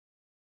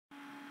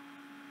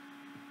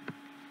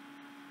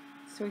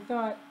So I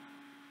thought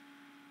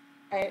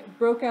I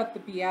broke out the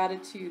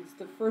Beatitudes.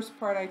 The first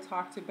part I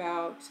talked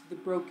about the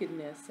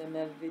brokenness, and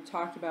then they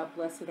talked about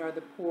blessed are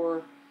the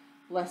poor,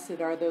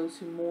 blessed are those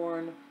who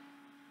mourn,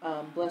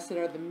 blessed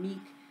are the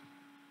meek.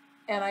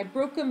 And I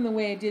broke them the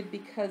way I did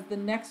because the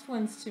next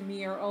ones to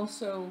me are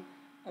also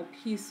a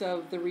piece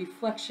of the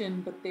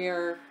reflection, but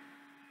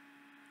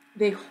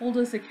they hold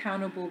us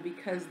accountable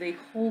because they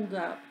hold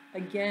up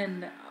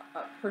again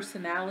a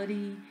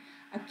personality,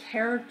 a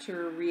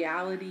character,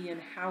 reality,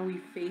 and how we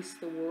face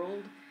the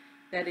world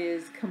that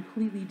is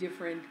completely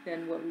different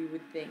than what we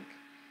would think.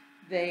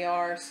 They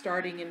are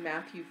starting in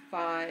Matthew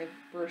 5,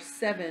 verse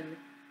 7.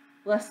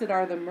 Blessed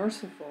are the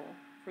merciful,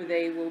 for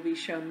they will be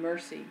shown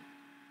mercy.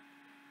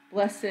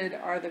 Blessed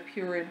are the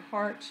pure in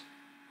heart,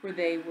 for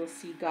they will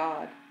see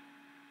God.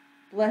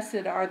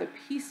 Blessed are the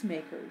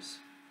peacemakers,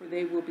 for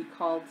they will be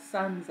called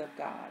sons of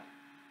God.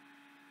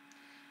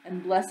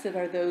 And blessed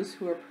are those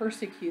who are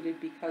persecuted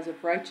because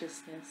of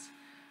righteousness,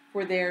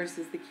 for theirs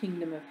is the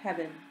kingdom of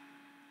heaven.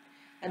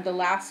 And the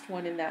last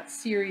one in that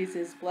series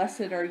is,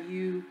 blessed are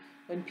you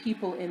when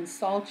people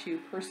insult you,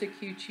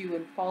 persecute you,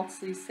 and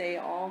falsely say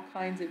all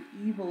kinds of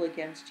evil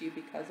against you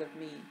because of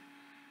me.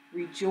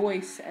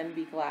 Rejoice and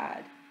be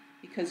glad,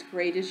 because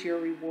great is your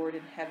reward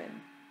in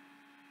heaven.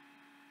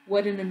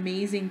 What an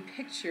amazing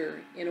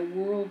picture in a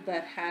world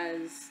that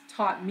has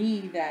taught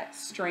me that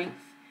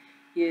strength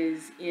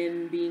is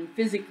in being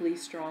physically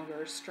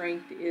stronger.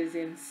 Strength is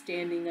in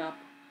standing up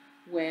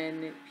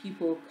when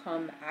people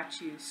come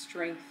at you.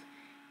 Strength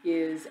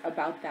is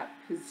about that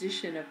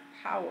position of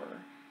power.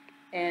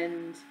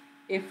 And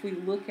if we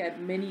look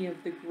at many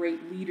of the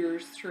great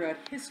leaders throughout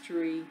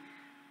history,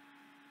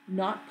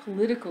 not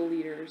political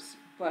leaders,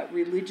 but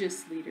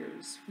religious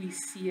leaders, we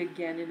see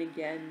again and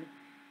again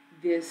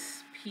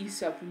this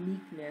piece of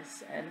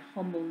meekness and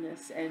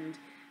humbleness and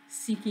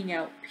seeking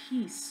out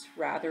peace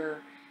rather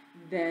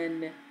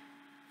than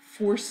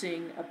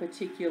forcing a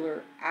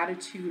particular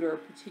attitude or a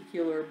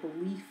particular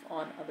belief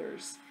on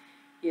others.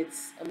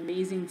 It's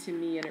amazing to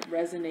me, and it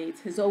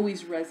resonates, has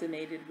always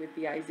resonated with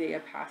the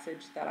Isaiah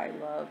passage that I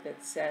love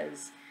that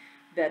says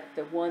that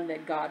the one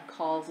that God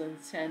calls and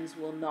sends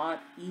will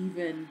not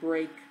even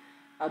break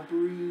a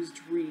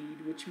bruised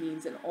reed, which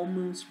means an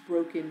almost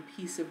broken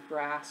piece of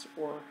grass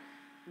or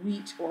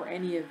wheat or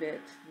any of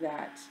it,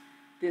 that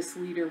this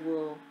leader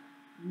will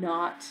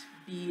not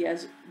be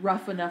as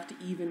rough enough to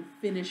even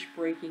finish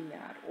breaking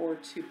that or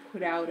to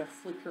put out a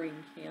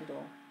flickering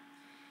candle.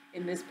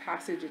 In this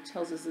passage, it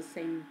tells us the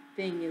same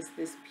thing, is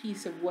this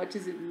piece of what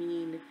does it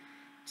mean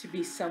to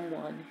be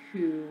someone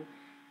who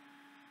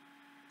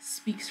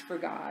speaks for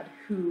God,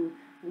 who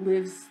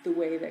lives the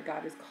way that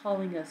God is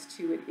calling us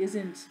to. It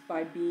isn't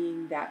by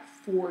being that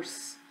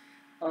force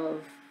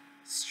of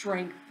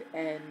strength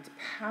and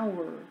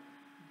power,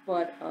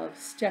 but of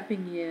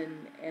stepping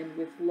in and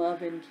with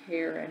love and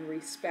care and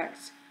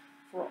respect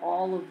for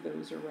all of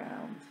those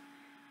around,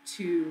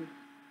 to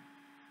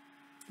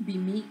be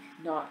meek,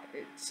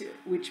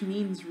 which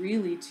means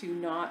really to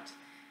not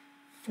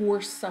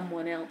force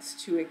someone else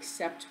to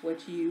accept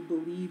what you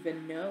believe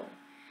and know.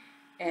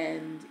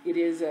 And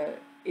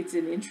it's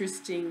an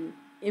interesting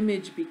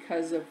image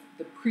because of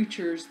the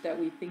preachers that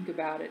we think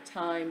about at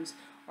times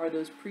are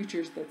those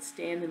preachers that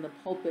stand in the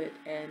pulpit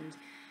and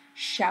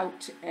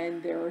shout.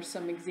 And there are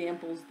some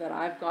examples that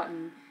I've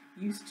gotten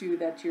used to,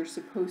 that you're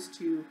supposed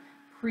to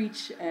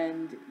preach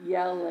and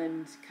yell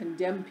and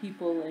condemn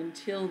people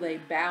until they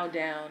bow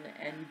down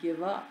and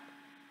give up.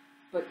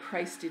 But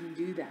Christ didn't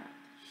do that.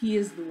 He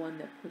is the one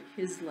that put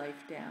his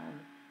life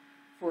down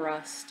for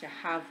us to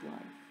have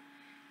life.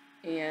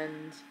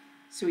 And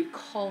so he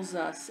calls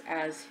us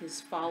as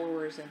his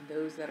followers and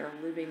those that are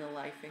living a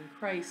life in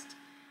Christ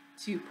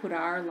to put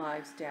our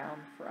lives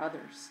down for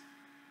others.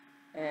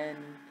 And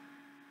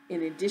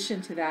in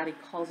addition to that, he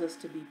calls us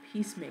to be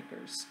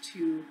peacemakers.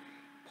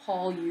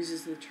 Paul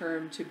uses the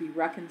term to be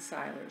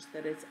reconcilers,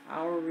 that it's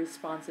our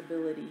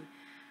responsibility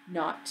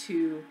not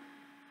to,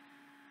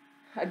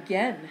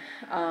 again,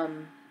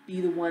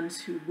 be the ones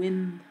who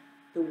win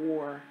the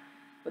war,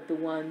 but the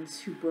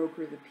ones who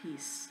broker the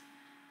peace,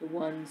 the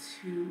ones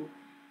who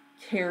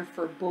care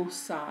for both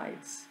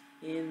sides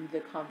in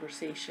the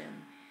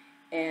conversation,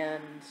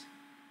 and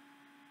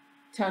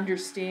to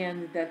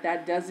understand that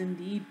that does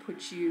indeed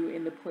put you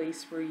in the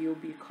place where you'll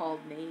be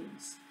called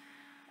names.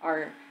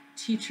 Our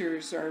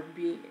teachers are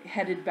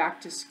headed back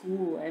to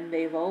school, and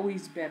they've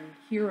always been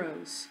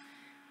heroes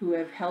who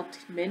have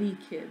helped many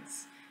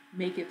kids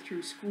make it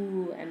through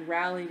school and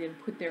rallied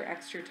and put their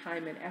extra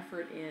time and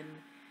effort in,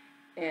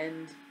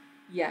 and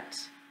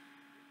yet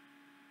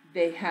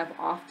they have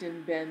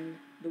often been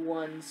the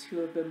ones who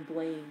have been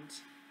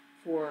blamed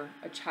for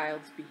a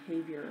child's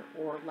behavior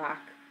or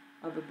lack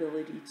of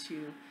ability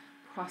to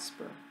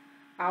prosper.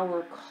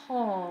 Our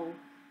call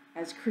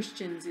as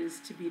Christians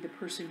is to be the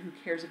person who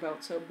cares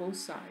about both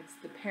sides,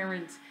 the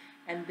parent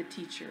and the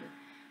teacher,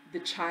 the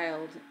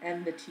child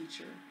and the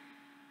teacher.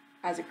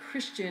 As a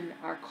Christian,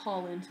 our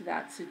call into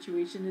that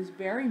situation is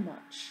very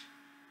much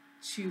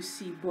to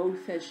see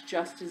both as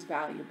just as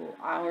valuable,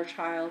 our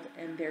child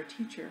and their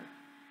teacher.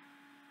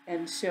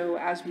 And so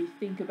as we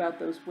think about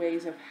those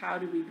ways of how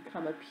do we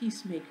become a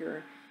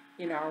peacemaker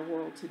in our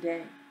world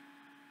today,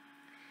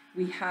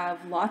 we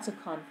have lots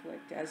of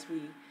conflict as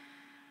we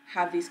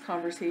have these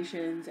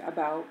conversations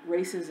about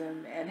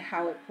racism and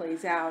how it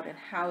plays out and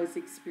how it's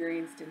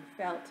experienced and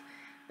felt.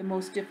 The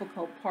most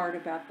difficult part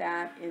about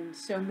that in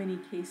so many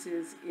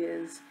cases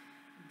is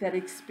that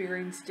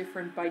experience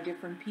different by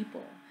different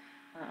people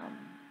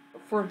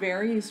for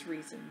various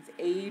reasons: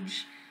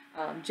 age,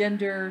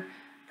 gender,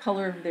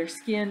 color of their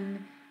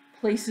skin,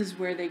 places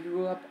where they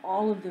grew up,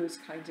 all of those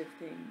kinds of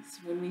things.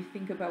 When we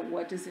think about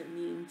what does it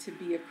mean to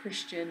be a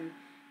Christian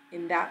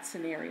in that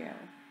scenario,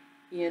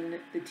 in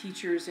the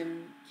teachers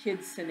and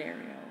kids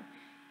scenario,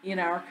 in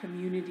our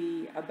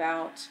community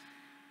about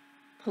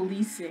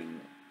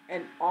policing,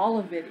 and all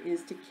of it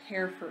is to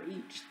care for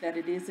each, that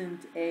it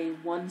isn't a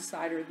one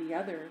side or the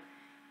other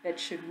that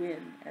should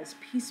win. As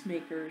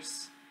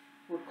peacemakers,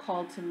 we're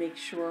called to make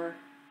sure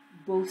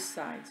both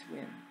sides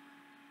win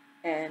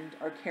and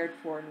are cared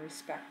for and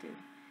respected.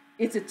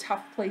 It's a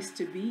tough place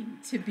to be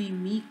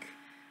meek,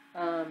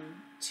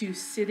 to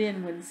sit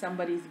in when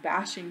somebody's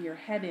bashing your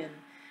head in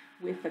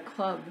with a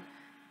club,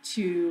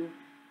 to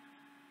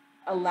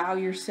allow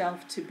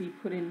yourself to be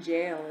put in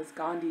jail as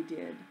Gandhi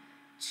did,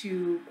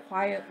 to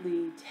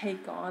quietly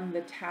take on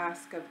the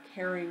task of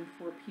caring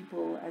for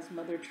people as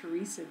Mother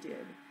Teresa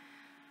did.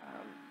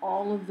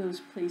 All of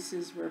those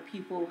places where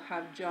people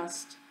have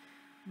just,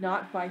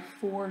 not by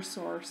force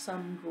or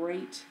some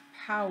great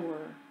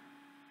power,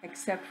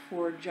 except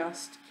for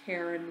just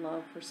care and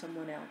love for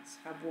someone else,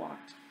 have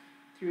walked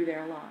through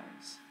their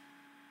lives.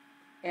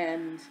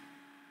 And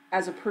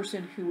as a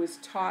person who was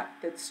taught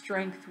that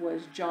strength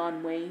was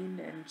John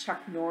Wayne and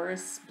Chuck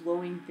Norris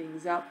blowing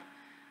things up,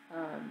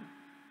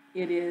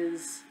 it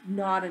is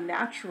not a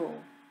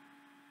natural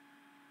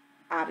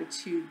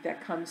attitude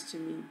that comes to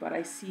me, but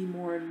I see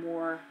more and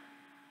more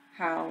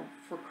how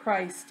for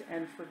Christ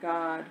and for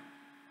God,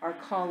 our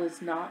call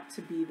is not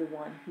to be the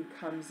one who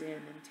comes in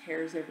and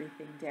tears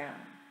everything down.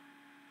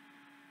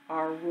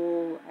 Our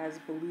role as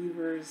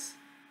believers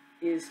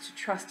is to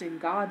trust in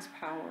God's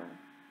power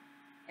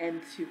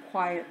and to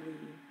quietly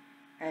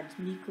and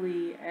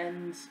meekly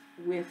and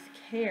with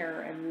care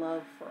and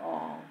love for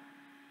all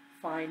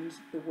find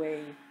the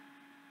way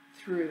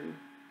through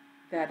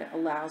that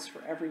allows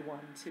for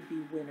everyone to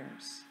be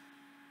winners.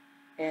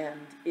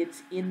 And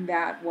it's in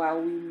that, while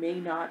we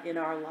may not in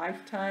our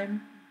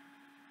lifetime,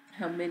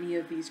 how many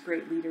of these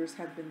great leaders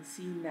have been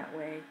seen that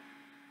way,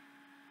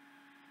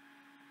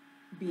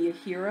 be a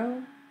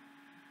hero,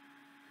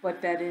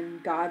 but that in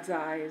God's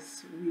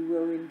eyes we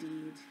will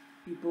indeed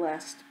be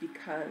blessed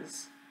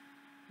because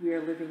we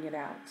are living it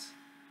out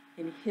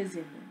in His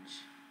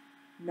image,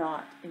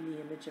 not in the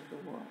image of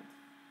the world.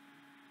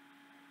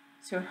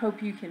 So I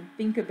hope you can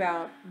think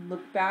about and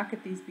look back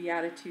at these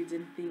Beatitudes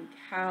and think,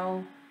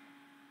 how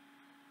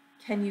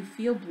can you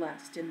feel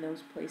blessed in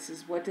those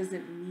places? What does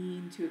it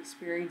mean to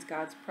experience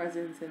God's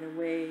presence in a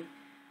way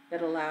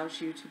that allows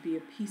you to be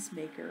a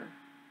peacemaker,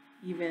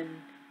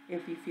 even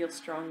if you feel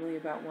strongly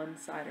about one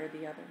side or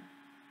the other?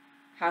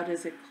 How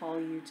does it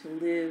call you to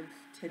live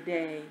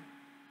today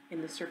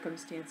in the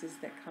circumstances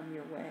that come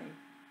your way,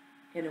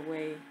 in a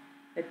way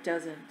that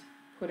doesn't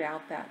put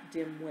out that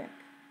dim wick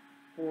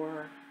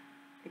or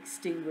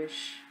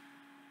extinguish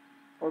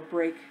or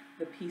break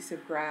the piece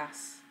of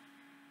grass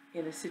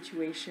in a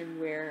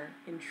situation where,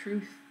 in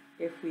truth,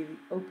 if we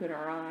open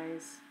our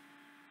eyes,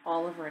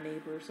 all of our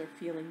neighbors are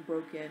feeling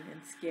broken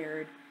and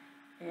scared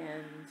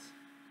and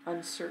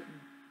uncertain.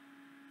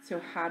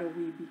 So how do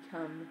we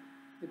become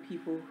the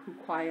people who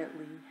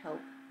quietly help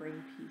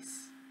bring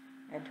peace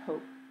and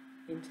hope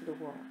into the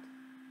world?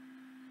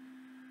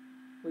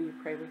 Will you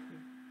pray with me?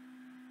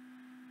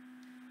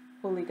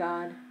 Holy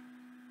God,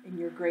 in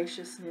your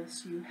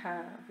graciousness, you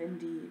have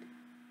indeed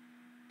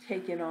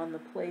taken on the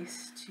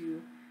place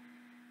to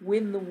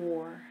win the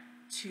war,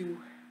 to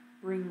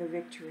bring the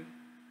victory.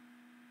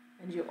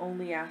 And you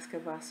only ask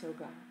of us, O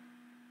God,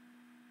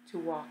 to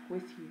walk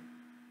with you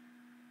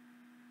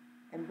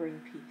and bring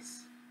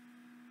peace.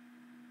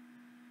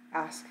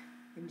 Ask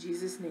in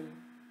Jesus' name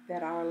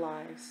that our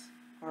lives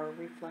are a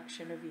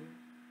reflection of you.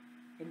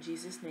 In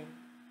Jesus' name,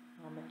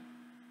 amen.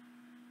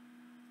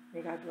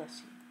 May God bless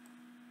you.